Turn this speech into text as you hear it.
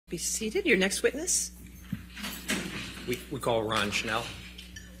Be seated. Your next witness. We call Ron Schnell.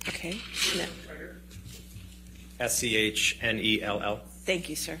 Okay. Schnell. Schnell. Thank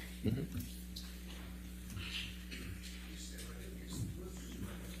you, sir. Mm-hmm.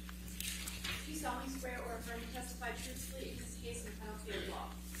 Do you solemnly swear or affirm to testify truthfully in this case and penalty of law?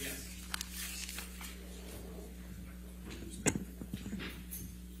 Yes.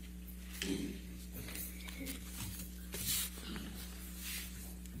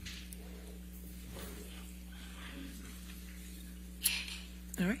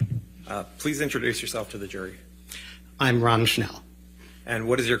 All right. Please introduce yourself to the jury. I'm Ron Schnell. And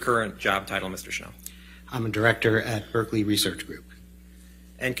what is your current job title, Mr. Schnell? I'm a director at Berkeley Research Group.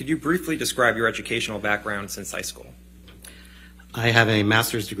 And could you briefly describe your educational background since high school? I have a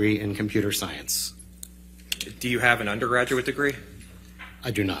master's degree in computer science. Do you have an undergraduate degree? I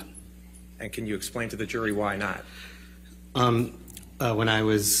do not. And can you explain to the jury why not? When I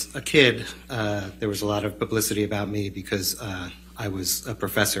was a kid, there was a lot of publicity about me because I was a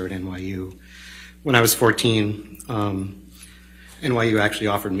professor at NYU. When I was 14, NYU actually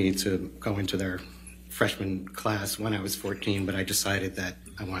offered me to go into their freshman class when I was 14, but I decided that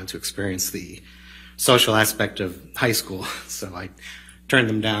I wanted to experience the social aspect of high school, so I turned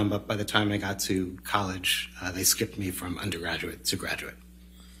them down, but by the time I got to college, they skipped me from undergraduate to graduate.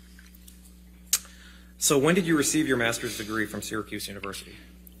 So when did you receive your master's degree from Syracuse University?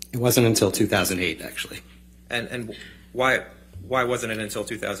 It wasn't until 2008, actually. And why wasn't it until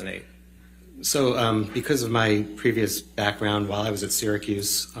 2008? So because of my previous background while I was at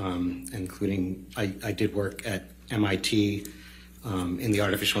Syracuse, including I did work at MIT in the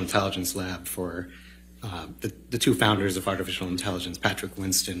artificial intelligence lab for the two founders of artificial intelligence, Patrick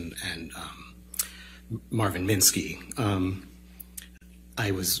Winston and Marvin Minsky.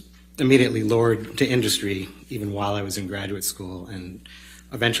 I was immediately lured to industry even while I was in graduate school, and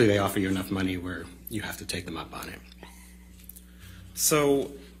eventually they offer you enough money where you have to take them up on it.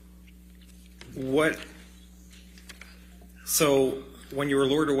 So when you were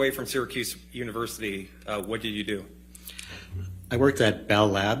lured away from Syracuse University, what did you do? I worked at Bell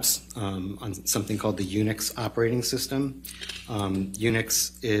Labs on something called the Unix operating system.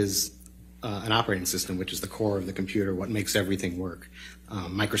 Unix is an operating system, which is the core of the computer, what makes everything work.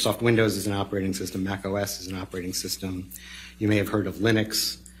 Microsoft Windows is an operating system. Mac OS is an operating system. You may have heard of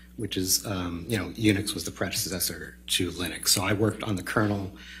Linux, which is, Unix was the predecessor to Linux. So I worked on the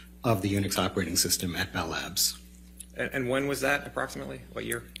kernel of the Unix operating system at Bell Labs. And when was that approximately? What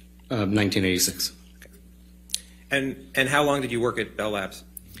year? 1986. Okay. And how long did you work at Bell Labs?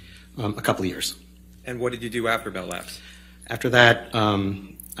 A couple of years. And what did you do after Bell Labs? After that,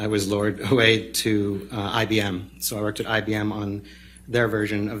 I was lured away to IBM. So I worked at IBM on their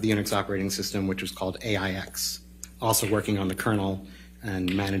version of the Unix operating system, which was called AIX, also working on the kernel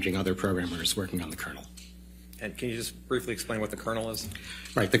and managing other programmers working on the kernel. And can you just briefly explain what the kernel is?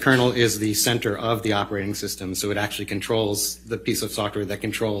 Right, the kernel is the center of the operating system, so it actually controls the piece of software that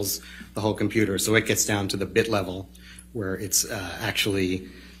controls the whole computer. So it gets down to the bit level where it's actually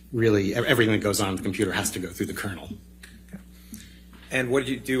really everything that goes on in the computer has to go through the kernel. Okay. And what did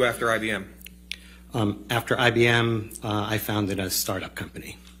you do after IBM? After IBM, I founded a startup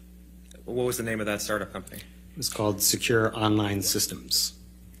company. What was the name of that startup company? It was called Secure Online Systems.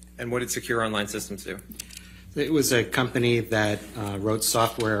 And what did Secure Online Systems do? It was a company that wrote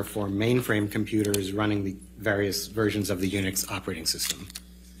software for mainframe computers running the various versions of the Unix operating system.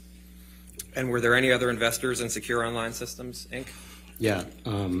 And were there any other investors in Secure Online Systems, Inc.? Yeah.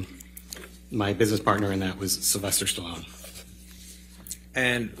 My business partner in that was Sylvester Stallone.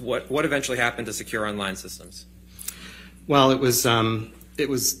 And what eventually happened to Secure Online Systems? Well, it was,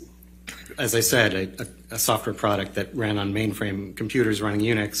 as I said, a software product that ran on mainframe computers running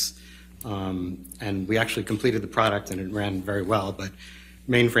Unix. And we actually completed the product and it ran very well, but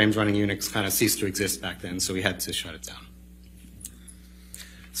mainframes running Unix kind of ceased to exist back then, so we had to shut it down.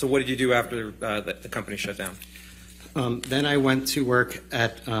 So what did you do after the company shut down? Then I went to work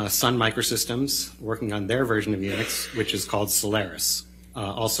at Sun Microsystems, working on their version of Unix, which is called Solaris,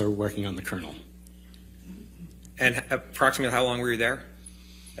 also working on the kernel. And approximately how long were you there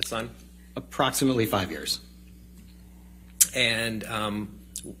at Sun? Approximately 5 years. And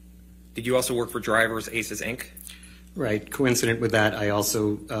did you also work for Drivers Aces, Inc.? Right. Coincident with that, I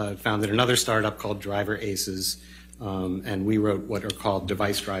also founded another startup called Driver Aces, and we wrote what are called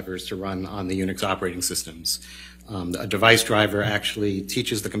device drivers to run on the Unix operating systems. A device driver actually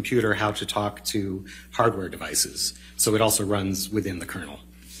teaches the computer how to talk to hardware devices, so it also runs within the kernel.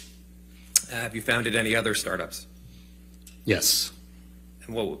 Have you founded any other startups? Yes.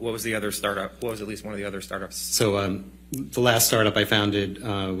 What was the other startup? What was at least one of the other startups? So the last startup I founded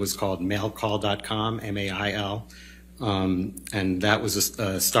was called mailcall.com, M-A-I-L. And that was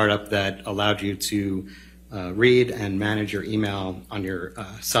a startup that allowed you to read and manage your email on your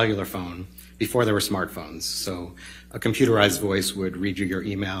cellular phone before there were smartphones. So a computerized voice would read you your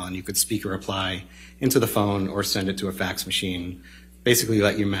email, and you could speak a reply into the phone or send it to a fax machine, basically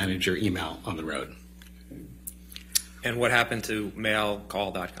let you manage your email on the road. And what happened to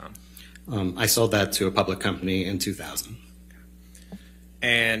mailcall.com? I sold that to a public company in 2000.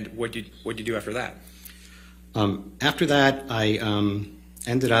 And what'd you do after that? After that, I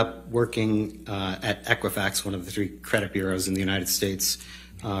ended up working at Equifax, one of the 3 credit bureaus in the United States,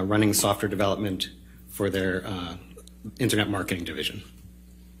 running software development for their internet marketing division.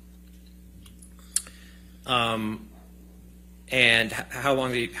 And how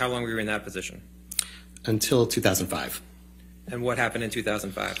long were you in that position? Until 2005. And what happened in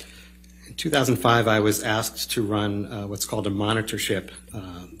 2005? In 2005, I was asked to run what's called a monitorship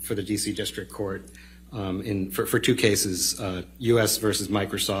for the DC District Court for 2 cases, U.S. versus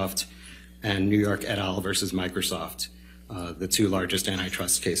Microsoft and New York et al. Versus Microsoft, the 2 largest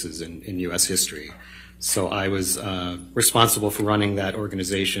antitrust cases in U.S. history. So I was responsible for running that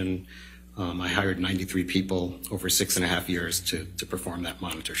organization. I hired 93 people over 6.5 years to perform that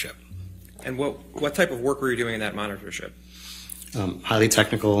monitorship. And what type of work were you doing in that monitorship? Highly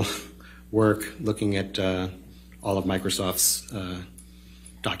technical work, looking at all of Microsoft's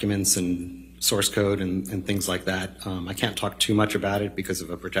documents and source code and things like that. I can't talk too much about it because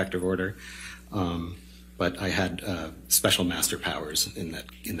of a protective order, but I had special master powers in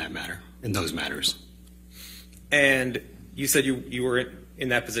those matters. And you said you were in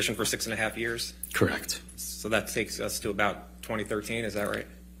that position for 6.5 years? Correct. So that takes us to about 2013, is that right?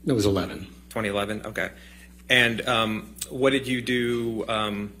 It was 11. 2011, okay. And what did you do?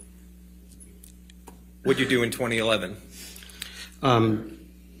 What did you do in 2011?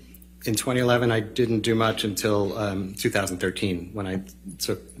 In 2011, I didn't do much until 2013, when I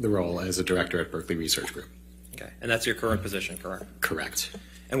took the role as a director at Berkeley Research Group. Okay, and that's your current position, correct? Correct.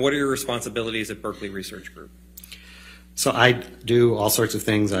 And what are your responsibilities at Berkeley Research Group? So I do all sorts of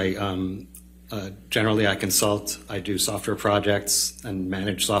things. Generally, I consult. I do software projects and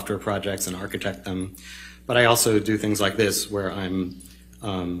manage software projects and architect them. But I also do things like this, where I'm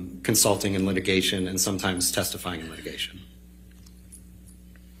consulting in litigation and sometimes testifying in litigation.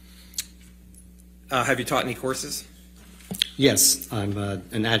 Have you taught any courses? Yes, I'm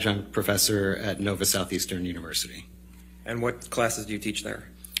an adjunct professor at Nova Southeastern University. And what classes do you teach there?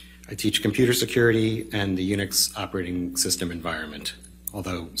 I teach computer security and the Unix operating system environment,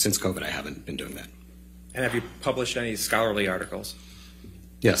 although since COVID I haven't been doing that. And have you published any scholarly articles?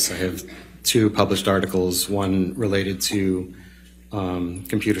 Yes, I have 2 published articles, one related to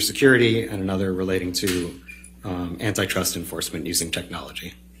computer security and another relating to antitrust enforcement using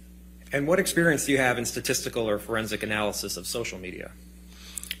technology. And what experience do you have in statistical or forensic analysis of social media?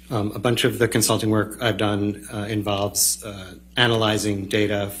 A bunch of the consulting work I've done involves analyzing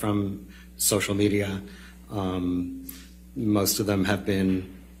data from social media. Most of them have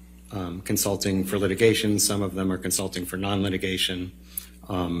been consulting for litigation. Some of them are consulting for non-litigation.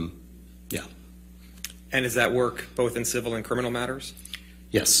 Yeah. And is that work both in civil and criminal matters?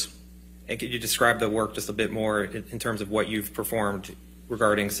 Yes. And could you describe the work just a bit more in terms of what you've performed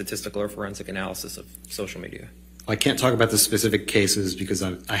regarding statistical or forensic analysis of social media? I can't talk about the specific cases because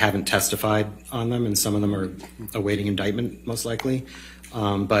I haven't testified on them, and some of them are awaiting indictment, most likely.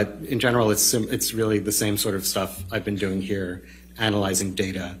 But in general, it's really the same sort of stuff I've been doing here, analyzing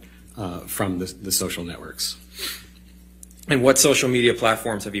data from the social networks. And what social media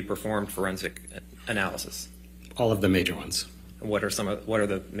platforms have you performed forensic analysis? All of the major ones. And what are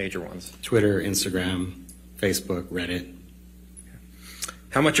the major ones? Twitter, Instagram, Facebook, Reddit.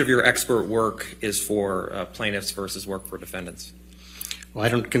 How much of your expert work is for plaintiffs versus work for defendants? Well, I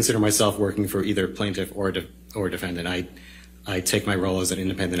don't consider myself working for either plaintiff or defendant. I take my role as an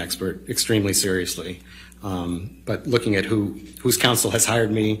independent expert extremely seriously. But looking at whose counsel has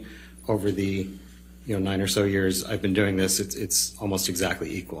hired me over the 9 or so years I've been doing this, it's almost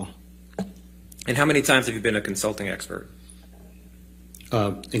exactly equal. And how many times have you been a consulting expert?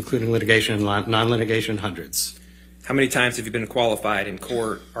 Including litigation and non-litigation, hundreds. How many times have you been qualified in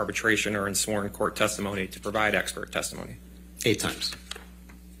court, arbitration, or in sworn court testimony to provide expert testimony? 8 times.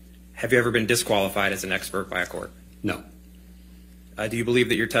 Have you ever been disqualified as an expert by a court? No. Do you believe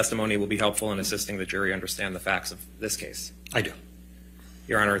that your testimony will be helpful in assisting the jury understand the facts of this case? I do.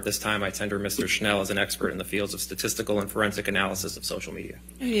 Your Honor, at this time I tender Mr. Schnell as an expert in the fields of statistical and forensic analysis of social media.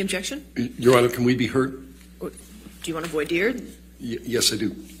 Any objection? Your Honor, can we be heard? Do you want to voir dire? Yes, I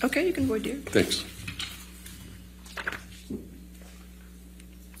do. Okay, you can voir dire. Thanks.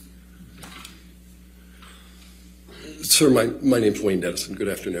 Sir, my name's Wayne Dennison. Good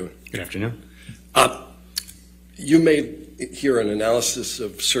afternoon. Good afternoon. You made here an analysis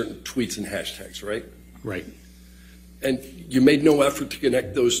of certain tweets and hashtags, right? Right. And you made no effort to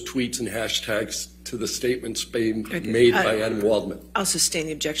connect those tweets and hashtags to the statements being Okay. made by Adam Waldman. I'll sustain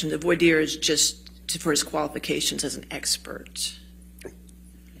the objection. The voir dire is just for his qualifications as an expert.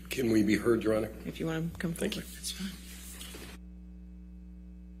 Can we be heard, Your Honor? If you want to come forward, Thank you. that's fine.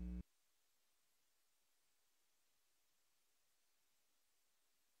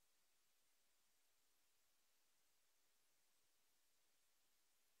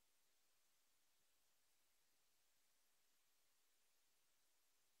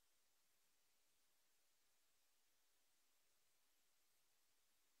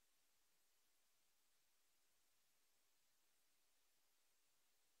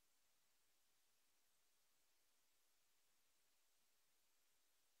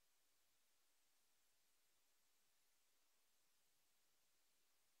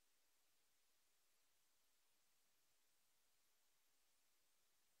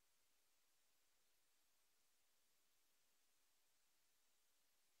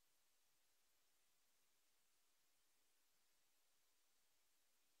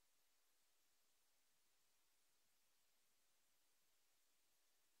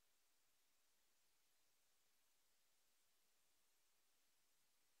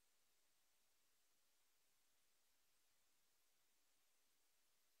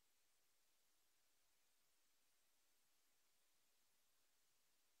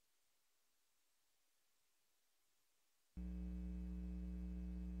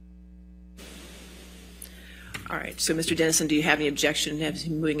 All right, so Mr. Dennison, do you have any objection to have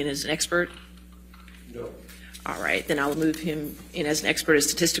him moving in as an expert? No. All right, then I'll move him in as an expert in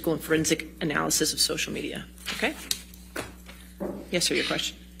statistical and forensic analysis of social media. Okay? Yes, sir, your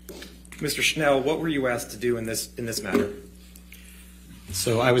question. Mr. Schnell, what were you asked to do in this matter?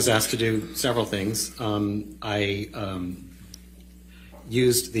 So I was asked to do several things. I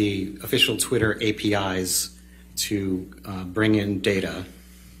used the official Twitter APIs to bring in data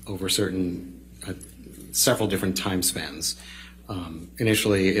over several different time spans.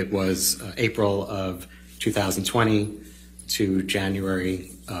 Initially, it was April of 2020 to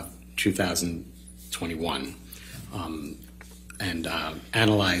January of 2021, and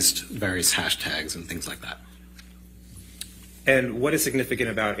analyzed various hashtags and things like that. And what is significant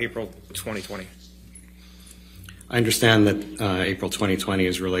about April 2020? I understand that April 2020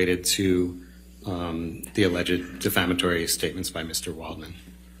 is related to the alleged defamatory statements by Mr. Waldman.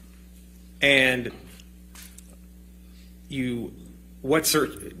 And you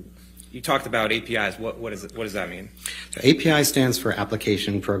talked about APIs. What does that mean? So API stands for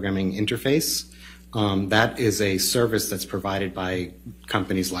Application Programming Interface. That is a service that's provided by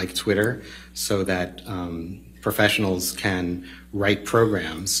companies like Twitter so that professionals can write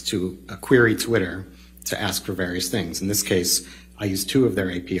programs to query Twitter to ask for various things. In this case, I use two of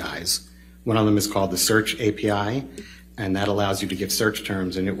their APIs. One of them is called the Search API, and that allows you to give search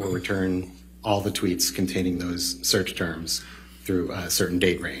terms, and it will return all the tweets containing those search terms through a certain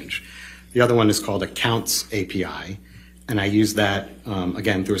date range. The other one is called Accounts API, and I use that,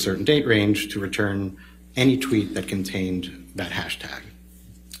 again, through a certain date range to return any tweet that contained that hashtag.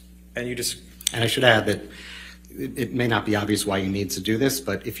 And I should add that it may not be obvious why you need to do this,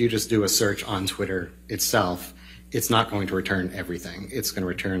 but if you just do a search on Twitter itself, it's not going to return everything. It's going to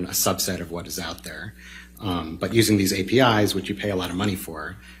return a subset of what is out there. But using these APIs, which you pay a lot of money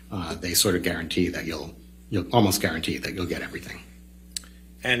for, they sort of guarantee that you'll almost guarantee that you'll get everything.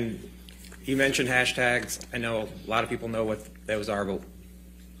 And you mentioned hashtags. I know a lot of people know what those are, but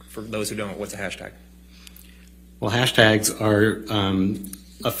for those who don't, what's a hashtag? Well, hashtags are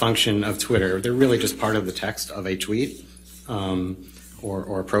a function of Twitter. They're really just part of the text of a tweet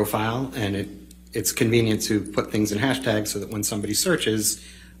or a profile, and it's convenient to put things in hashtags so that when somebody searches,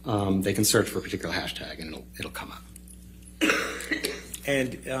 they can search for a particular hashtag and it'll come up.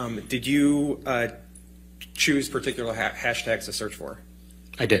 And did you choose particular hashtags to search for?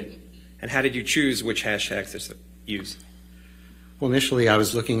 I did. And how did you choose which hashtags to use? Well, initially I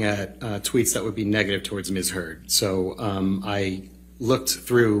was looking at tweets that would be negative towards Ms. Heard. So I looked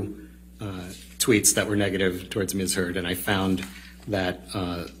through tweets that were negative towards Ms. Heard, and I found that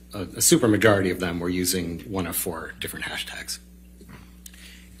a super majority of them were using one of four different hashtags.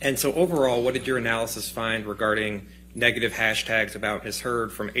 And so overall, what did your analysis find regarding negative hashtags about Ms.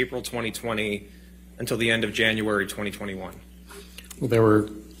 Heard from April 2020 until the end of January 2021? Well, there were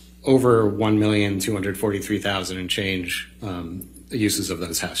over 1,243,000 and change uses of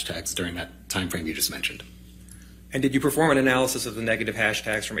those hashtags during that time frame you just mentioned. And did you perform an analysis of the negative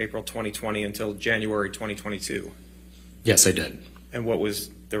hashtags from April 2020 until January 2022? Yes, I did. And what was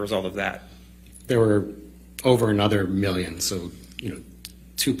the result of that? There were over another million, so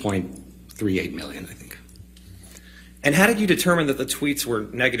 2.38 million, I think. And how did you determine that the tweets were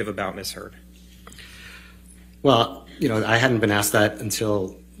negative about Ms. Heard? Well, I hadn't been asked that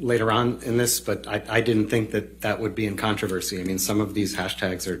until later on in this, but I didn't think that that would be in controversy. I mean, some of these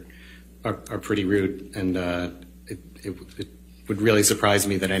hashtags are pretty rude, and it would really surprise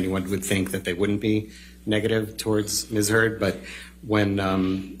me that anyone would think that they wouldn't be negative towards Ms. Heard. But when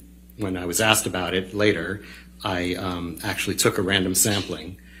I was asked about it later, I actually took a random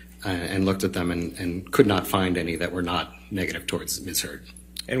sampling and looked at them and could not find any that were not negative towards Ms. Heard.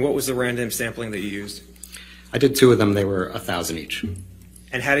 And what was the random sampling that you used? I did 2 of them. They were 1,000 each.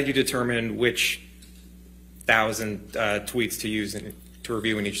 And how did you determine which 1,000 tweets to use to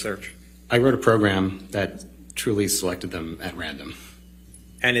review in each search? I wrote a program that truly selected them at random.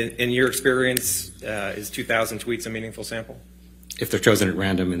 And in your experience, is 2,000 tweets a meaningful sample? If they're chosen at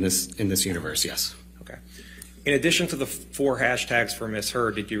random in this universe, yes. Okay. In addition to the 4 hashtags for Ms.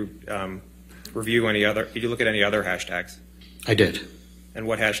 Heard, did you review any other? Did you look at any other hashtags? I did. And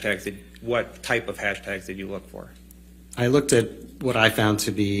what type of hashtags did you look for? I looked at what I found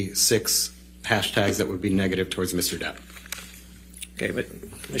to be 6 hashtags that would be negative towards Mr. Depp. Okay, but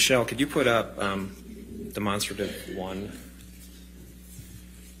Michelle, could you put up demonstrative 1,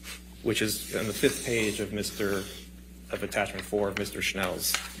 which is on the 5th page of attachment 4 of Mr.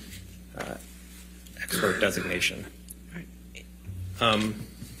 Schnell's expert designation.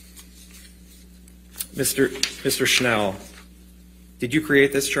 Mr. Schnell, did you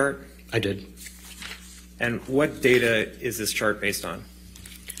create this chart? I did. And what data is this chart based on?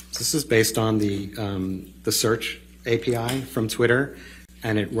 This is based on the search API from Twitter,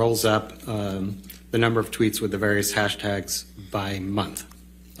 and it rolls up the number of tweets with the various hashtags by month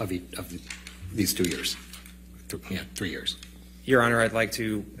of these 2 years. 3 years. Your Honor, I'd like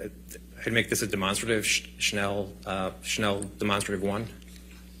to make this a demonstrative Schnell demonstrative 1,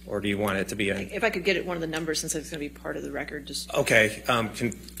 or do you want it to be If I could get it one of the numbers, since it's going to be part of the record, just. Okay.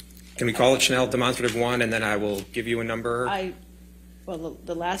 Can we call it Schnell demonstrative 1, and then I will give you a number? Well,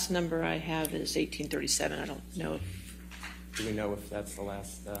 the last number I have is 1837. I don't know. Do we know if that's the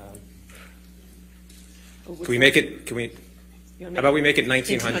last? Can we make it? How about we make it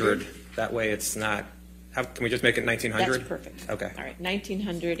 1900? That way, it's not. Can we just make it 1900? That's perfect. Okay. All right,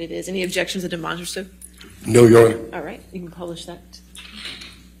 1900 it is. Any objections to demonstrative? No, Your Honor. All right, you can publish that.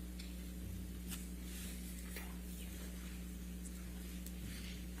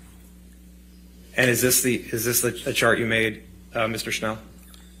 And is this the chart you made, Mr. Schnell?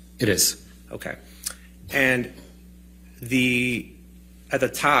 It is. Okay. And at the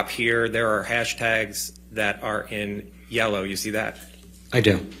top here, there are hashtags that are in yellow. You see that? I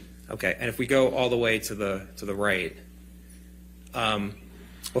do. Okay. And if we go all the way to the right, well,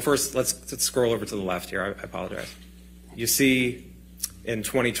 first let's scroll over to the left here. I apologize. You see, in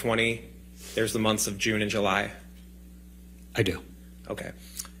 2020, there's the months of June and July. I do. Okay.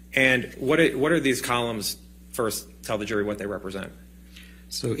 And what are these columns? First, tell the jury what they represent.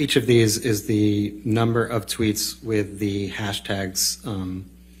 So each of these is the number of tweets with the hashtags,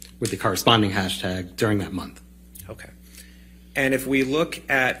 with the corresponding hashtag during that month. Okay. And if we look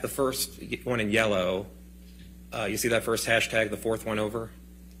at the first one in yellow, you see that first hashtag, the 4th one over?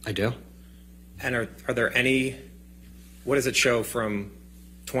 I do. And are there any, what does it show from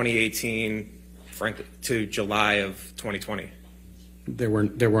 2018 to July of 2020? There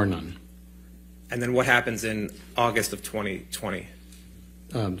were none. And then what happens in August of 2020?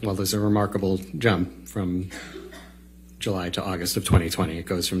 Well, there's a remarkable jump from July to August of 2020. It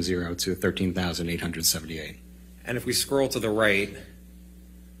goes from 0 to 13,878. And if we scroll to the right,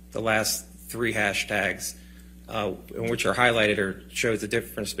 the last 3 hashtags, which are highlighted, shows the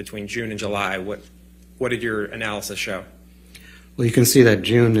difference between June and July. What did your analysis show? Well, you can see that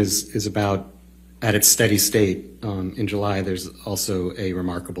June is about at its steady state. In July, there's also a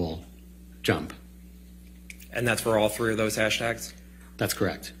remarkable jump. And that's for all 3 of those hashtags? That's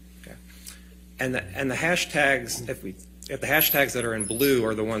correct. Okay. And the hashtags, if the hashtags that are in blue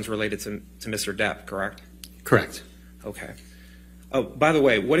are the ones related to Mr. Depp, correct? Correct. Okay. Oh, by the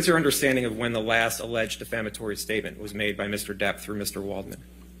way, what is your understanding of when the last alleged defamatory statement was made by Mr. Depp through Mr. Waldman?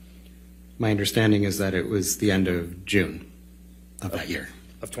 My understanding is that it was the end of June of that year.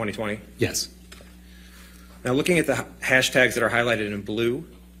 Of 2020? Yes. Now, looking at the hashtags that are highlighted in blue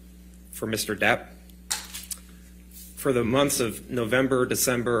for Mr. Depp, for the months of November and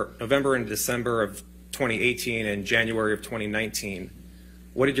December of 2018 and January of 2019,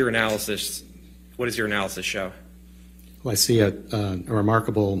 what does your analysis show? Well, I see a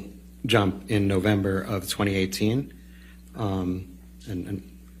remarkable jump in November of 2018, and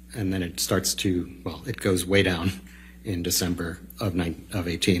then it starts to, well, it goes way down in December of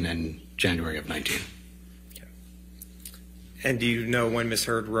 18 and January of 19. Okay. And do you know when Ms.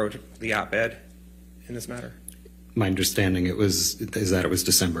 Heard wrote the op-ed in this matter? My understanding is that it was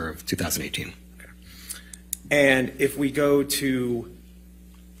December of 2018. Okay. And if we go to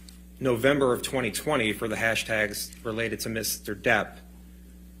November of 2020 for the hashtags related to Mr. Depp,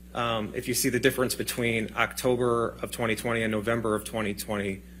 if you see the difference between October of 2020 and November of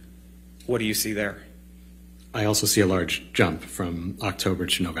 2020, what do you see there? I also see a large jump from October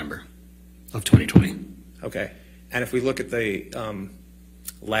to November of 2020. Okay. And if we look at the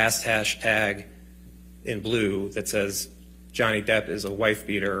last hashtag in blue that says Johnny Depp is a wife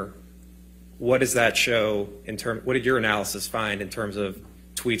beater, what does that show what did your analysis find in terms of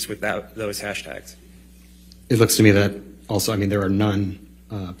tweets without those hashtags? It looks to me that also, I mean, there are none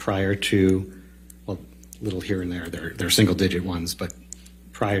prior to, well, little here and there, they're single-digit ones, but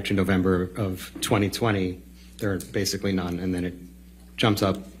prior to November of 2020, there are basically none, and then it jumps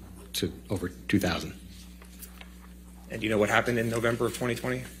up to over 2,000. And do you know what happened in November of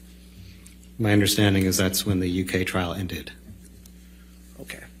 2020? My understanding is that's when the UK trial ended.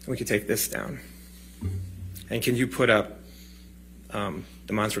 Okay, we can take this down. And can you put up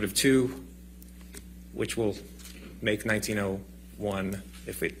demonstrative 2, which will make 1901,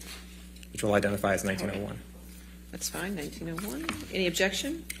 which will identify as 1901? That's fine, 1901. Any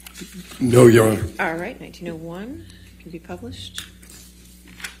objection? No, Your Honor. All right, 1901 can be published.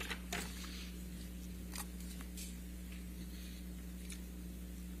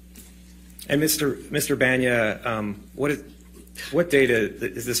 And Mr. Banya, what data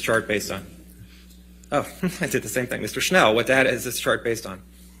is this chart based on? Oh, I did the same thing. Mr. Schnell, what data is this chart based on?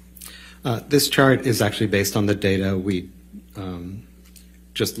 This chart is actually based on the data we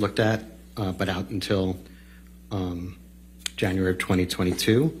just looked at, but out until January of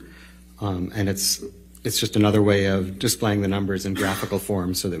 2022. And it's just another way of displaying the numbers in graphical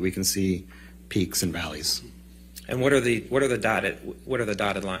form so that we can see peaks and valleys. And what are the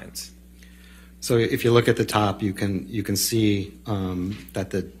dotted lines? So if you look at the top, you can see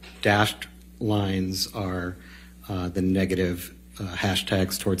that the dashed lines are the negative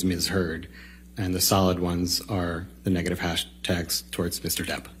hashtags towards Ms. Heard, and the solid ones are the negative hashtags towards Mr.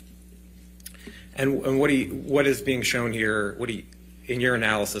 Depp. And what is being shown here? In your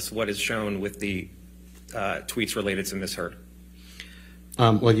analysis, what is shown with the tweets related to Ms. Heard?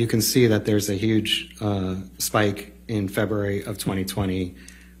 Well, you can see that there's a huge spike in February of 2020,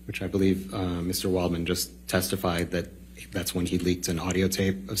 which I believe Mr. Waldman just testified that that's when he leaked an audio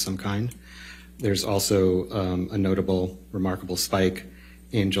tape of some kind. There's also a notable, remarkable spike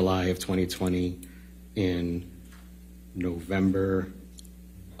in July of 2020, in November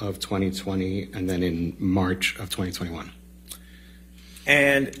of 2020, and then in March of 2021.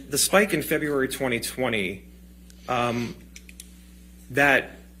 And the spike in February 2020,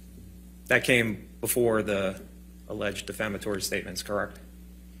 that came before the alleged defamatory statements, correct?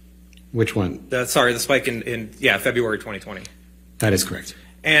 Which one? The spike in February 2020. That is correct.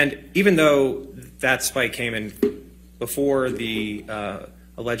 And even though that spike came in before the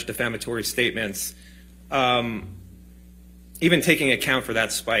alleged defamatory statements, even taking account for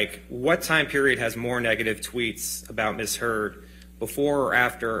that spike, what time period has more negative tweets about Ms. Heard, before or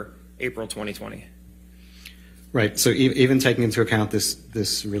after April 2020? Right. So even taking into account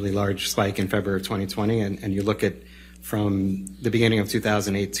this really large spike in February of 2020, and you look at from the beginning of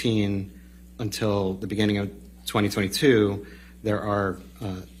 2018 until the beginning of 2022, there are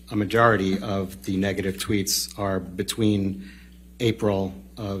a majority of the negative tweets are between April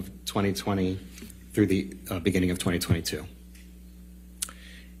of 2020 through the beginning of 2022.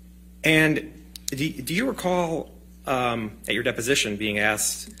 And do you recall at your deposition being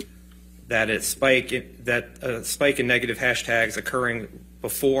asked that a spike in negative hashtags occurring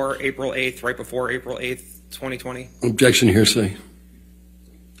before April 8th, right before April 8th, 2020? Objection, hearsay.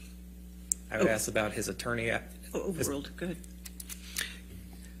 I would ask about his attorney. Overruled, good.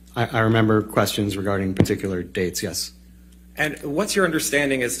 I remember questions regarding particular dates, yes. And what's your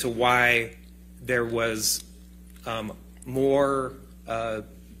understanding as to why there was more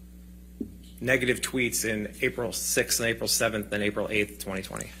negative tweets in April 6th and April 7th than April 8th,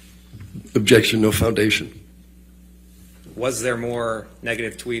 2020? Objection, no foundation. Was there more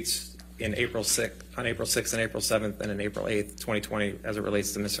negative tweets on April 6th and April 7th than in April 8th, 2020 as it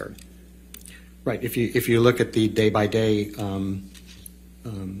relates to Ms. Heard? Right. If you look at the day-by-day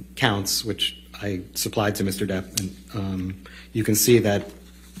counts, which I supplied to Mr. Depp, and you can see that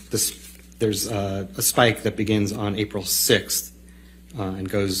there's a spike that begins on April 6th and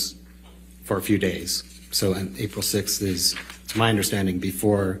goes for a few days. So April 6th is, to my understanding,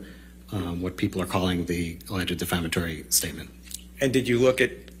 before what people are calling the alleged defamatory statement. And did you look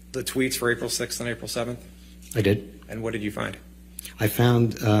at the tweets for April 6th and April 7th? I did. And what did you find? I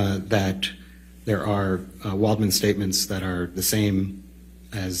found that there are Waldman statements that are the same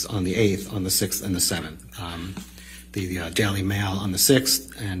as on the 8th, on the 6th, and the 7th. The Daily Mail on the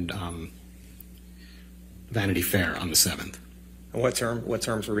 6th and Vanity Fair on the 7th. And what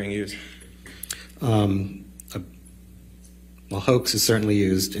terms were being used? Well, hoax is certainly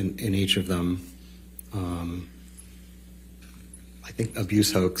used in each of them. I think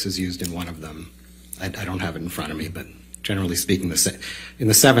abuse hoax is used in one of them. I don't have it in front of me, but generally speaking, in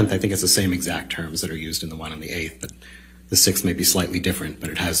the 7th, I think it's the same exact terms that are used in the one on the 8th, but the 6th may be slightly different, but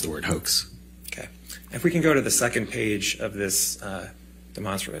it has the word hoax. Okay. If we can go to the second page of this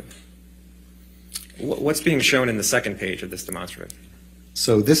demonstrative. What's being shown in the second page of this demonstrative?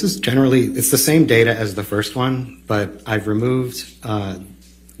 So this is generally, it's the same data as the first one, but I've removed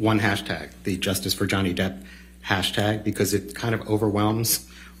one hashtag, the Justice for Johnny Depp hashtag, because it kind of overwhelms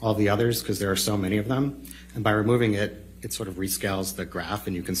all the others because there are so many of them. And by removing it, it sort of rescales the graph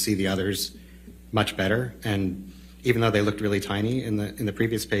and you can see the others much better. And even though they looked really tiny in the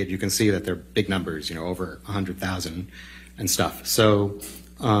previous page, you can see that they're big numbers, you know, over 100,000 and stuff. So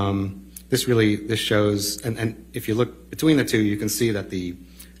this shows, and if you look between the two, you can see that the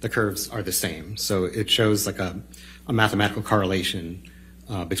curves are the same. So it shows like a mathematical correlation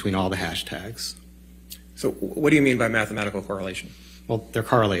between all the hashtags. So what do you mean by mathematical correlation? Well, they're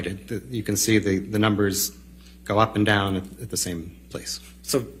correlated. You can see the numbers go up and down at the same place.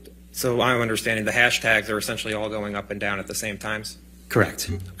 So I'm understanding the hashtags are essentially all going up and down at the same times? Correct.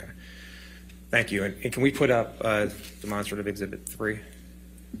 Okay. Thank you. And can we put up demonstrative exhibit 3?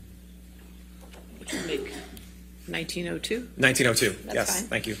 Which would make 1902. 1902. That's yes. fine.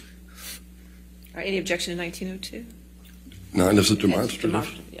 Thank you. All right, any objection to 1902? None as a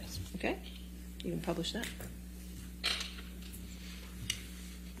demonstrative. Yes. Okay. You can publish that.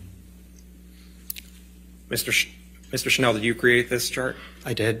 Mr. Schnell, did you create this chart?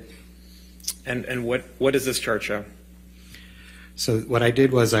 I did. And what does this chart show? So what I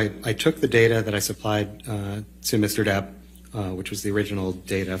did was I took the data that I supplied to Mr. Depp, which was the original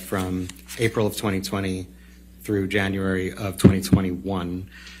data from April of 2020 through January of 2021,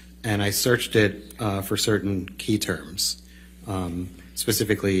 and I searched it for certain key terms,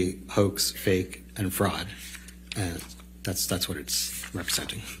 specifically hoax, fake, and fraud. And that's what it's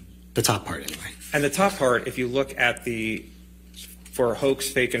representing. The top part, anyway. And the top part, if you look at for hoax,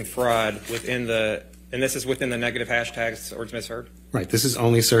 fake, and fraud within and this is within the negative hashtags or misheard? Right. This is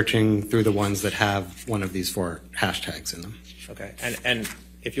only searching through the ones that have one of these 4 hashtags in them. Okay. And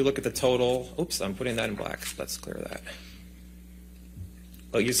if you look at the total, oops, I'm putting that in black. Let's clear that.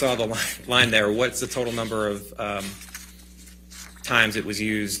 Oh, you saw the line there. What's the total number of times it was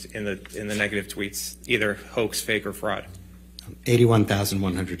used in the negative tweets, either hoax, fake, or fraud?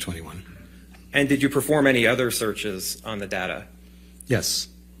 81,121. And did you perform any other searches on the data? Yes.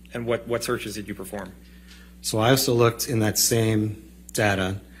 And what searches did you perform? So I also looked in that same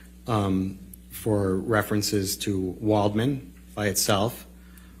data for references to Waldman by itself,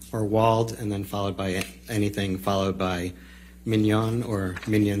 or Wald, and then followed by anything followed by Mignon or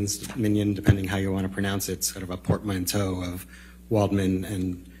Minion, depending how you want to pronounce it, sort of a portmanteau of Waldman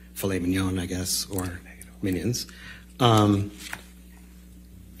and filet mignon, I guess, or Minions.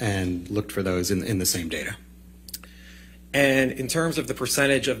 And looked for those in the same data. And in terms of the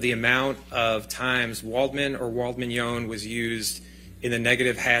percentage of the amount of times Waldman or Waldmignon was used in the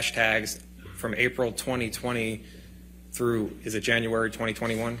negative hashtags from April 2020 through, is it January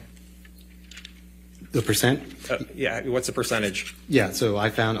 2021? The percent? Yeah, what's the percentage? Yeah, so I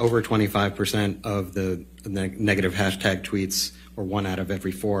found over 25% of the negative hashtag tweets, or 1 out of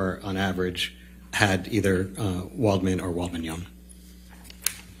every 4 on average, had either Waldman or Waldmignon.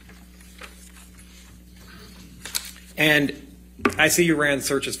 And I see you ran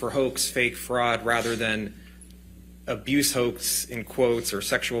searches for hoax, fake, fraud, rather than abuse hoax in quotes or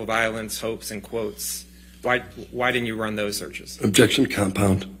sexual violence hoax in quotes. Why didn't you run those searches? Objection,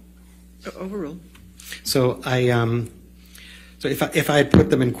 compound. Overruled. So if I had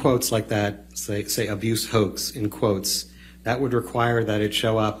put them in quotes like that, say abuse hoax in quotes, that would require that it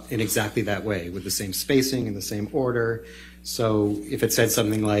show up in exactly that way, with the same spacing and the same order. So if it said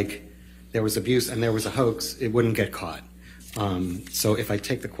something like there was abuse and there was a hoax, it wouldn't get caught. So if I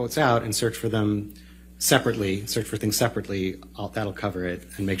take the quotes out and search for them separately, search for things separately, that'll cover it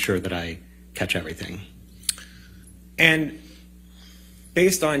and make sure that I catch everything. And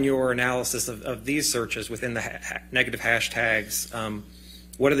based on your analysis of these searches within the negative hashtags,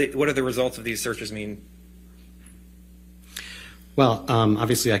 what do the results of these searches mean? Well,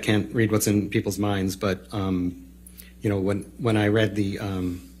 obviously I can't read what's in people's minds, but when I read the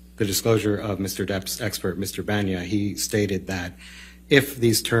disclosure of Mr. Depp's expert, Mr. Banya, he stated that if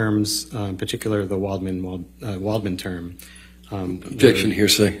these terms, particular the Waldman term, Objection,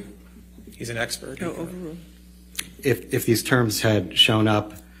 hearsay. He's an expert. Overruled. if these terms had shown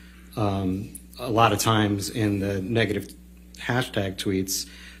up a lot of times in the negative hashtag tweets,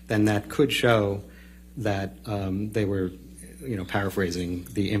 then that could show that they were, paraphrasing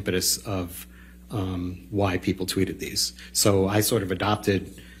the impetus of why people tweeted these. So I sort of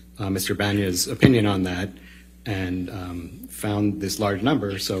adopted Mr. Banya's opinion on that and found this large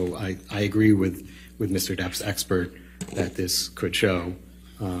number. So I agree with Mr. Depp's expert that this could show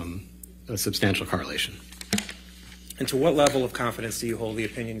a substantial correlation. And to what level of confidence do you hold the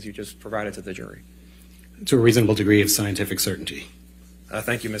opinions you just provided to the jury? To a reasonable degree of scientific certainty.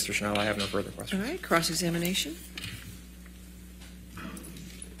 Thank you, Mr. Schnell. I have no further questions. All right, cross-examination.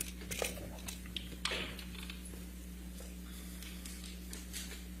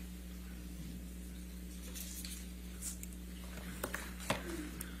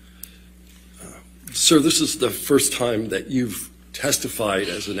 Sir, this is the first time that you've testified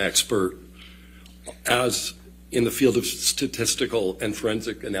as an expert as in the field of statistical and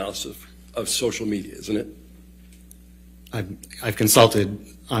forensic analysis of social media, isn't it? I've consulted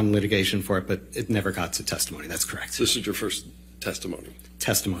on litigation for it, but it never got to testimony. That's correct. This is your first testimony.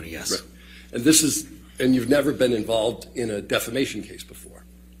 Testimony, yes. Right. And you've never been involved in a defamation case before.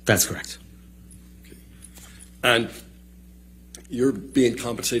 That's correct. Okay. And you're being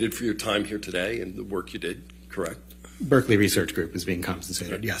compensated for your time here today and the work you did, correct? Berkeley Research Group is being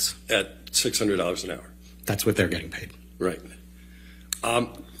compensated, yes. At $600 an hour. That's what they're getting paid. Right.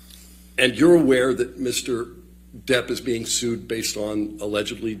 And you're aware that Mr. Depp is being sued based on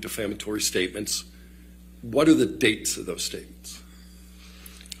allegedly defamatory statements. What are the dates of those statements?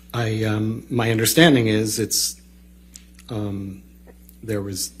 My understanding is there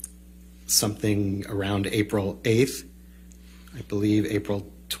was something around April 8th, I believe April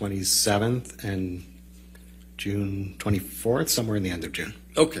 27th and June 24th, somewhere in the end of June.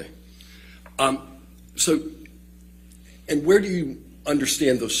 Okay. And where do you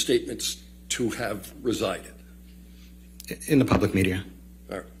understand those statements to have resided? In the public media.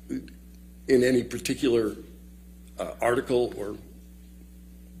 In any particular article or?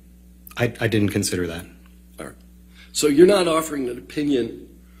 I didn't consider that. All right. So you're not offering an opinion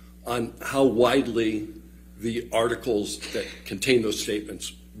on how widely the articles that contain those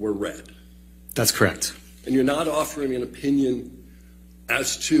statements were read? That's correct. And you're not offering an opinion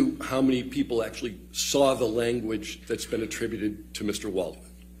as to how many people actually saw the language that's been attributed to Mr. Waldman?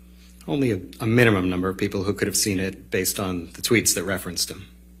 Only a minimum number of people who could have seen it based on the tweets that referenced him.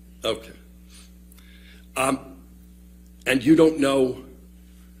 Okay. And you don't know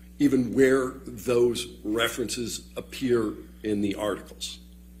even where those references appear in the articles?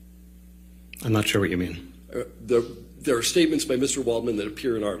 I'm not sure what you mean. There are statements by Mr. Waldman that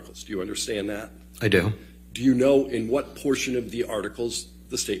appear in articles. Do you understand that? I do. Do you know in what portion of the articles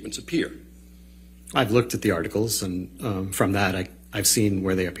the statements appear? I've looked at the articles, and from that, I've seen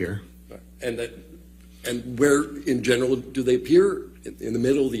where they appear. And where, in general, do they appear? In the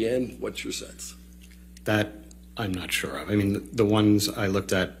middle, the end? What's your sense? That I'm not sure of. I mean, the ones I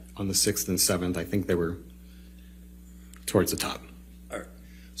looked at on the 6th and 7th, I think they were towards the top. All right.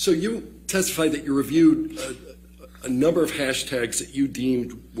 So you testified that you reviewed a number of hashtags that you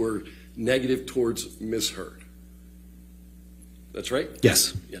deemed were negative towards Ms. Heard. That's right?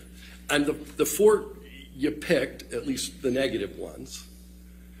 Yes. Yeah. And the four you picked, at least the negative ones,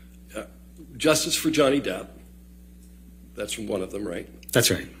 Justice for Johnny Depp, that's from one of them, right? That's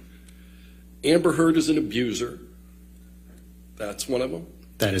right. Amber Heard is an abuser, that's one of them.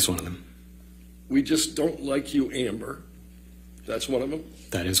 That is one of them. We just don't like you, Amber, that's one of them.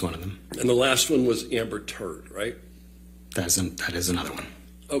 That is one of them. And the last one was Amber Turd, right? That is another one.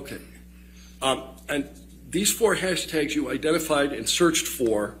 Okay. And these four hashtags you identified and searched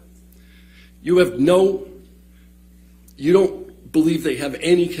for, you don't believe they have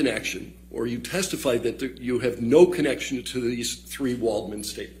any connection, or you testified that you have no connection to these three Waldman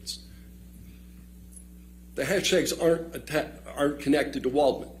statements. The hashtags aren't connected to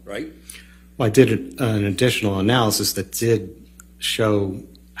Waldman, right? Well, I did an additional analysis that did show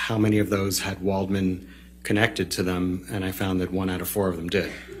how many of those had Waldman connected to them, and I found that 1 out of 4 of them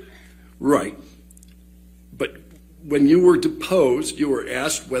did. Right. But when you were deposed, you were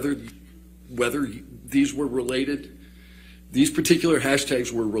asked whether these were related, these particular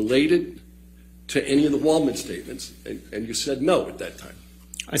hashtags were related to any of the Waldman statements, and you said no at that time.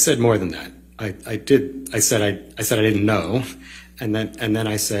 I said more than that. I said I didn't know, and then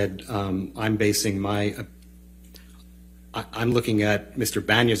I said I'm basing I'm looking at Mr.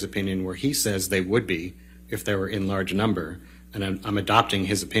 Banya's opinion where he says they would be if they were in large number, and I'm adopting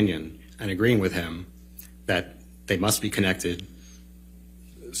his opinion and agreeing with him that they must be connected.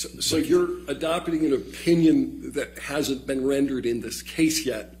 So you're adopting an opinion that hasn't been rendered in this case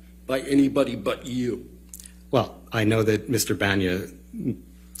yet by anybody but you. Well, I know that Mr. Banya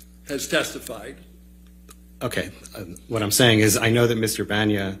Has testified. Okay, what I'm saying is I know that Mr.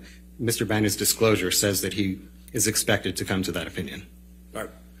 Banya's disclosure says that he is expected to come to that opinion. All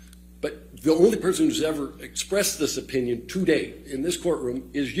right. But the only person who's ever expressed this opinion to date in this courtroom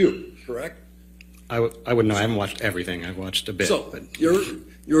is you, correct? I wouldn't know. I haven't watched everything. I've watched a bit. So but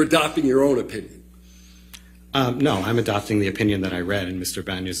you're adopting your own opinion. No, I'm adopting the opinion that I read in Mr.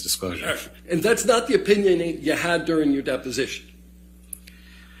 Banya's disclosure. All right. And that's not the opinion you had during your deposition.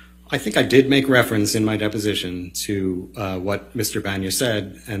 I think I did make reference in my deposition to what Mr. Banya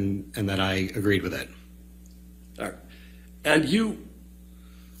said, and that I agreed with it. All right. And you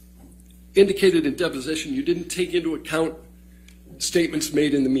indicated in deposition you didn't take into account statements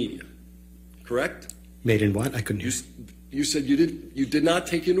made in the media, correct? Made in what? I couldn't hear. You said you did not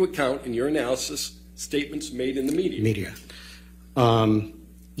take into account in your analysis statements made in the media. Media.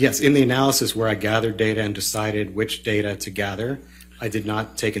 Yes, in the analysis where I gathered data and decided which data to gather, I did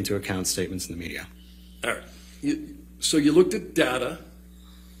not take into account statements in the media. All right. So you looked at data,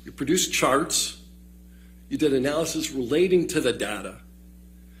 you produced charts, you did analysis relating to the data,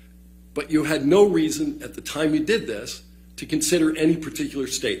 but you had no reason at the time you did this to consider any particular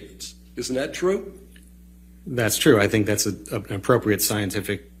statements. Isn't that true? That's true. I think that's an appropriate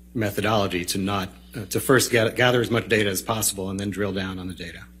scientific methodology to first gather as much data as possible and then drill down on the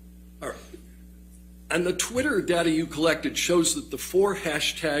data. All right. And the Twitter data you collected shows that the 4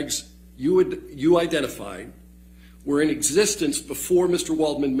 hashtags you identified were in existence before Mr.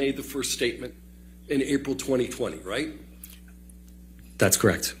 Waldman made the first statement in April 2020, right? That's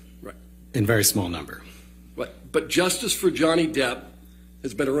correct. Right. In very small number. But justice for Johnny Depp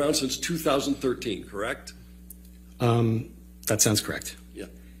has been around since 2013, correct? That sounds correct. Yeah.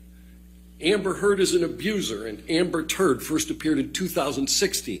 Amber Heard is an abuser, and Amber Turd first appeared in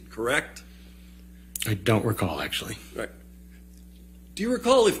 2016, correct? I don't recall, actually. Right. Do you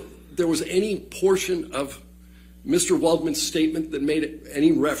recall if there was any portion of Mr. Waldman's statement that made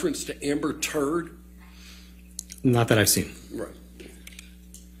any reference to Amber Turd? Not that I've seen. Right.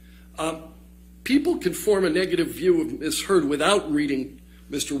 People can form a negative view of Ms. Heard without reading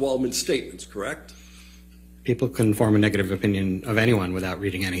Mr. Waldman's statements, correct? People can form a negative opinion of anyone without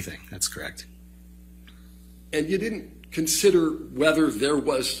reading anything. That's correct. And you didn't consider whether there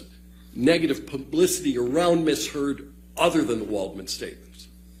was negative publicity around Ms. Heard other than the Waldman statements?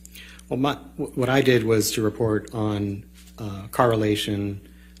 Well, what I did was to report on correlation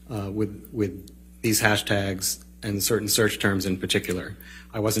with these hashtags and certain search terms in particular.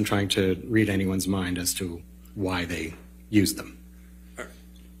 I wasn't trying to read anyone's mind as to why they used them. All right.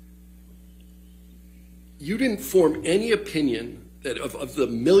 You didn't form any opinion that of the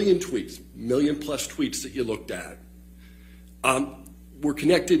million plus tweets that you looked at were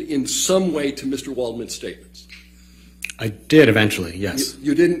connected in some way to Mr. Waldman's statements. I did eventually, yes.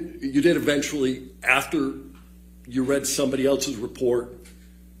 You did eventually after you read somebody else's report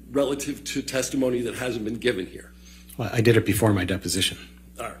relative to testimony that hasn't been given here. Well, I did it before my deposition.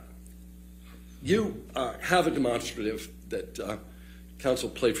 All right. You have a demonstrative that counsel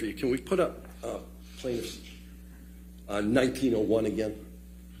played for you. Can we put up plaintiff's 1901 again?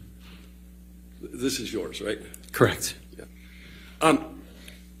 This is yours, right? Correct. Yeah.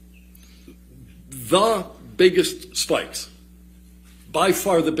 The biggest spikes, by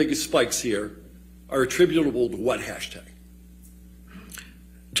far the biggest spikes here, are attributable to what hashtag?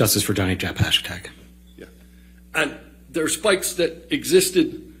 Justice for Johnny Depp hashtag. Yeah. And there are spikes that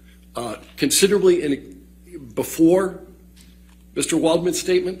existed considerably before Mr. Waldman's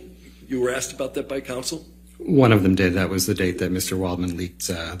statement. You were asked about that by counsel? One of them did. That was the date that Mr. Waldman leaked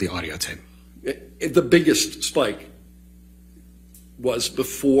the audio tape. The biggest spike was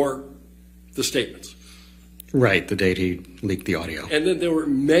before the statements. Right, the date he leaked the audio. And then there were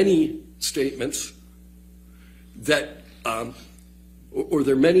many statements that, or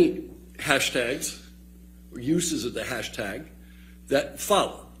there are many hashtags, or uses of the hashtag, that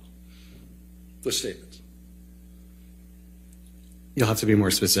follow the statements. You'll have to be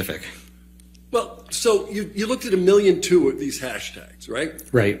more specific. Well, so you looked at 1.2 million of these hashtags, right?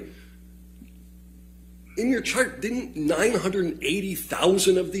 Right. In your chart, didn't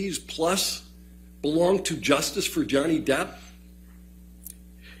 980,000 of these plus belong to Justice for Johnny Depp?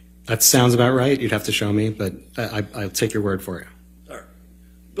 That sounds about right. You'd have to show me, but I'll take your word for it. All right.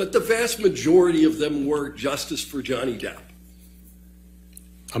 But the vast majority of them were Justice for Johnny Depp.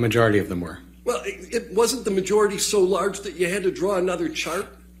 A majority of them were. Well, it wasn't the majority so large that you had to draw another chart?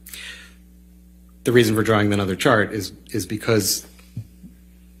 The reason for drawing another chart is because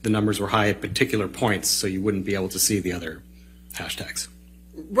the numbers were high at particular points, so you wouldn't be able to see the other hashtags.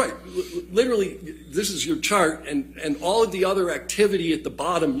 Right. Literally, this is your chart, and all of the other activity at the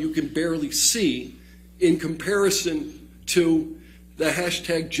bottom you can barely see in comparison to the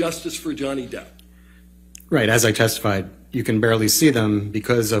hashtag Justice for Johnny Depp. Right. As I testified, you can barely see them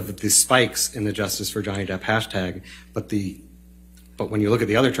because of the spikes in the Justice for Johnny Depp hashtag, but when you look at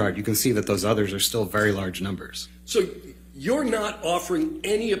the other chart, you can see that those others are still very large numbers. So you're not offering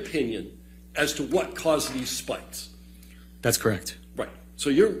any opinion as to what caused these spikes? That's correct. Right. So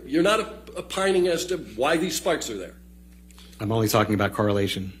you're not opining as to why these spikes are there? I'm only talking about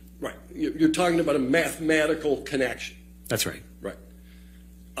correlation. Right. You're talking about a mathematical connection. That's right. Right.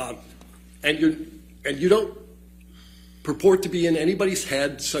 And you don't purport to be in anybody's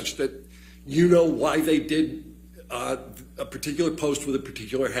head such that you know why they did a particular post with a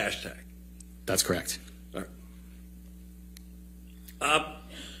particular hashtag. That's correct. All right.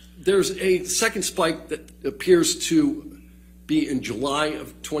 There's a second spike that appears to be in July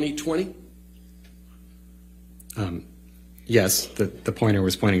of 2020. Yes, the pointer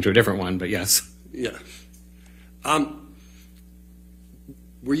was pointing to a different one, but yes. Yeah.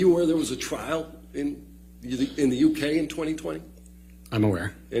 Were you aware there was a trial in the UK in 2020 I'm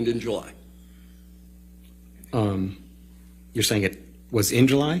aware. and in July? You're saying it was in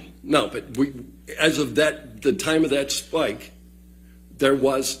July? No, but as of the time of that spike, there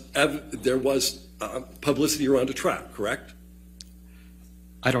was publicity around a trial, correct?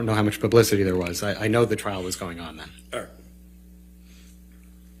 I don't know how much publicity there was. I know the trial was going on then. All right.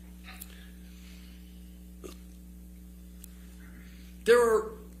 There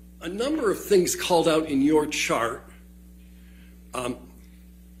are a number of things called out in your chart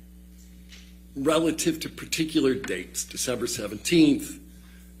relative to particular dates, December 17th,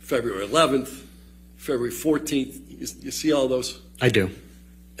 February 11th, February 14th. You see all those? I do.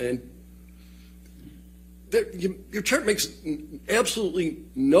 And your chart makes absolutely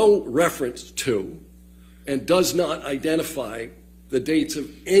no reference to and does not identify the dates of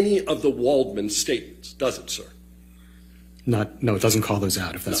any of the Waldman statements, does it, sir? No, it doesn't call those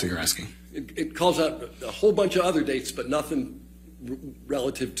out, if that's what you're asking. It calls out a whole bunch of other dates, but nothing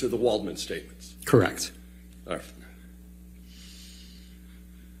relative to the Waldman statements. Correct. All right.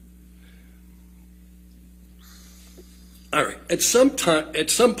 All right. At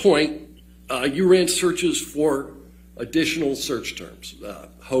some point, you ran searches for additional search terms: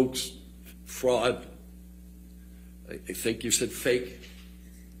 hoax, fraud. I think you said fake,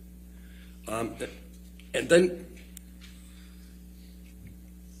 and then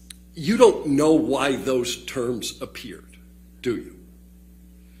you don't know why those terms appeared, do you?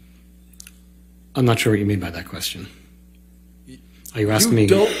 I'm not sure what you mean by that question. Are you asking me?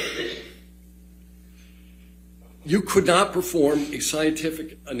 You could not perform a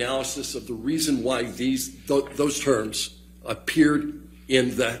scientific analysis of the reason why those terms appeared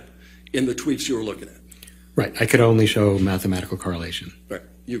in the tweets you were looking at. Right. I could only show mathematical correlation. Right.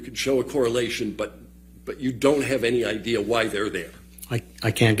 You could show a correlation, but you don't have any idea why they're there.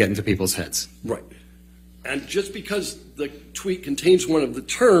 I can't get into people's heads. Right. And just because the tweet contains one of the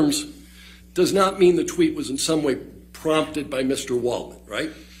terms does not mean the tweet was in some way prompted by Mr. Waldman,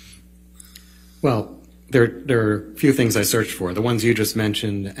 right? Well, there are a few things I searched for. The ones you just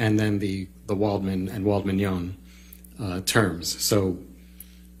mentioned, and then the Waldman and Waldman-Yon terms. So,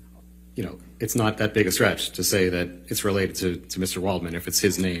 it's not that big a stretch to say that it's related to Mr. Waldman if it's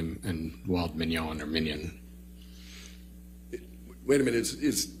his name and Waldman-Yon or Minion. Wait a minute.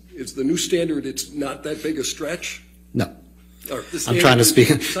 Is the new standard it's not that big a stretch? No. Or the I'm trying to speak.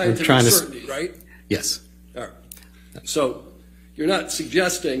 Scientific I'm trying to. certainty, right? Yes. All right. So you're not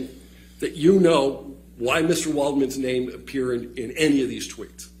suggesting that you know why Mr. Waldman's name appeared in any of these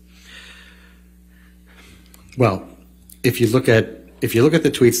tweets? Well, if you look at the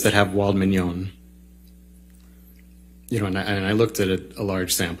tweets that have Waldman-Yon, and I looked at a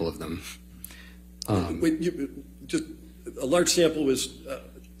large sample of them. Just a large sample was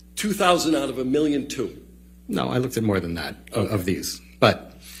 2,000 out of 1,000,002. No, I looked at more than that of these.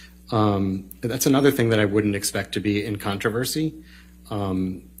 But that's another thing that I wouldn't expect to be in controversy.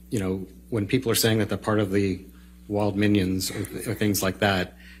 when people are saying that they're part of the Wald minions or things like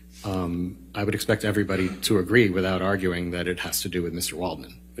that, I would expect everybody to agree without arguing that it has to do with Mr.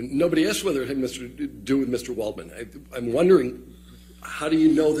 Waldman. And nobody asked whether it had to do with Mr. Waldman. I'm wondering, how do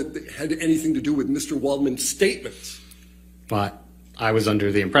you know that it had anything to do with Mr. Waldman's statements? But I was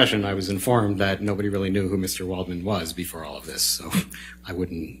under the impression, I was informed that nobody really knew who Mr. Waldman was before all of this, so I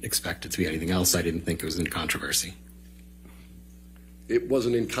wouldn't expect it to be anything else. I didn't think it was in controversy. It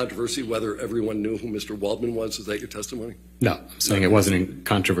wasn't in controversy whether everyone knew who Mr. Waldman was? Is that your testimony? No, I'm saying it wasn't in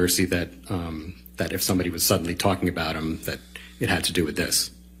controversy that that if somebody was suddenly talking about him, that it had to do with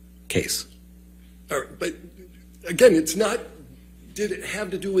this case. All right, but again, it's not, did it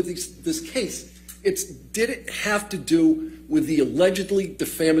have to do with this case? It's, did it have to do with the allegedly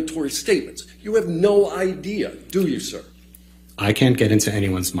defamatory statements? You have no idea, do you, sir? I can't get into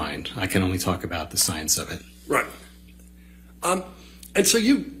anyone's mind. I can only talk about the science of it. Right. And so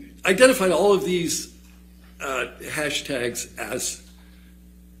you identified all of these hashtags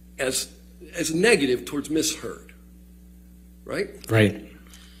as negative towards Miss Heard, right? Right.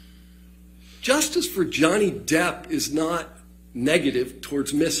 Justice for Johnny Depp is not negative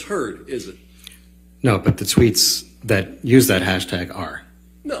towards Miss Heard, is it? No, but the tweets that use that hashtag are.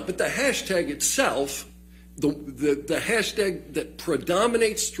 No, but the hashtag itself, the hashtag that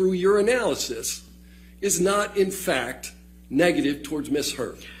predominates through your analysis is not, in fact, negative towards Miss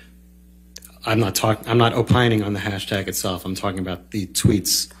Heard. I'm not opining on the hashtag itself. I'm talking about the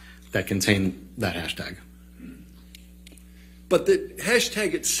tweets that contain that hashtag. But the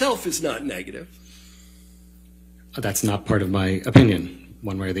hashtag itself is not negative. That's not part of my opinion,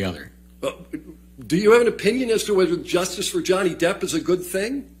 one way or the other. Do you have an opinion as to whether justice for Johnny Depp is a good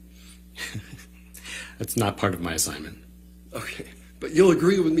thing? That's not part of my assignment. Okay. But you'll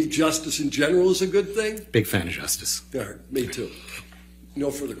agree with me justice in general is a good thing? Big fan of justice. All right, me too. No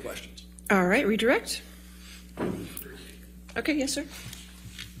further questions. All right, redirect. Okay, yes, sir.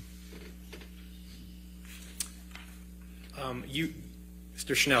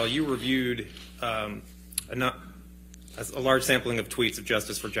 Mr. Schnell, you reviewed a large sampling of tweets of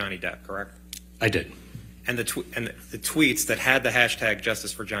justice for Johnny Depp, correct? I did. And the tweets that had the hashtag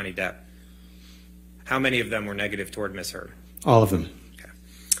justice for Johnny Depp, how many of them were negative toward Miss Heard? All of them.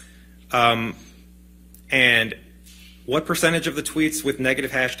 Okay. And what percentage of the tweets with negative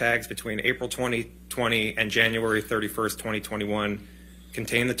hashtags between April 2020 and January 31st, 2021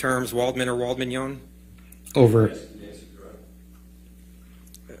 contain the terms Waldman or Waldman-Young? Overruled,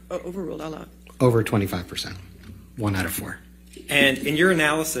 I'll Over 25%. 1 out of 4. And in your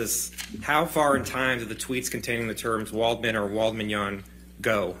analysis, how far in time did the tweets containing the terms Waldman or Waldman-Young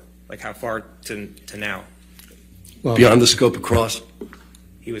go? Like how far to now? Well, beyond the scope of cross?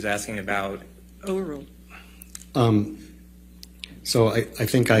 He was asking about. overruled. So I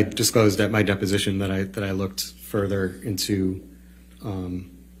think I disclosed at my deposition that I looked further into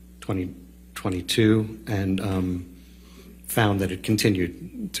 2022 and found that it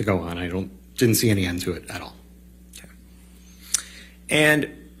continued to go on. I didn't see any end to it at all. Okay. And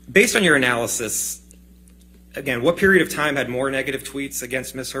based on your analysis, again, what period of time had more negative tweets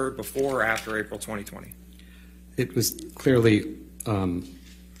against Ms. Heard, before or after April 2020? It was clearly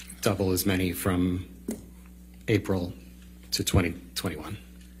double as many from April to 2021.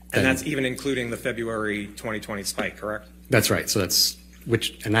 And that's even including the February 2020 spike, correct? That's right. So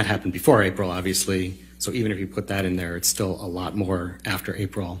and that happened before April, obviously. So even if you put that in there, it's still a lot more after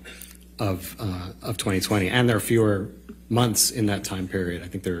April of 2020. And there are fewer months in that time period. I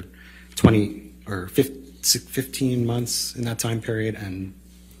think there are 20 or 15 months in that time period and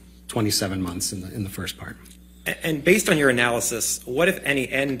 27 months in the first part. And based on your analysis, what, if any,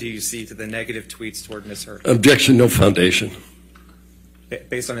 end do you see to the negative tweets toward Ms. Heard? Objection, no foundation.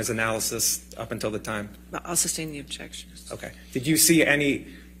 Based on his analysis up until the time? I'll sustain the objection. Okay. Did you see any,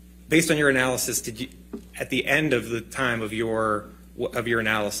 based on your analysis, at the end of the time of your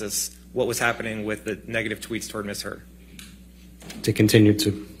analysis, what was happening with the negative tweets toward Ms. Heard? To continue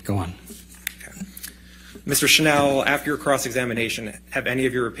to go on. Okay. Mr. Schnell, after your cross-examination, have any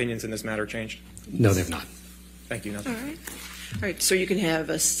of your opinions in this matter changed? No, they've not. Thank you. All right. All right, so you can have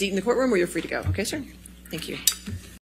a seat in the courtroom or you're free to go. Okay, sir? Thank you.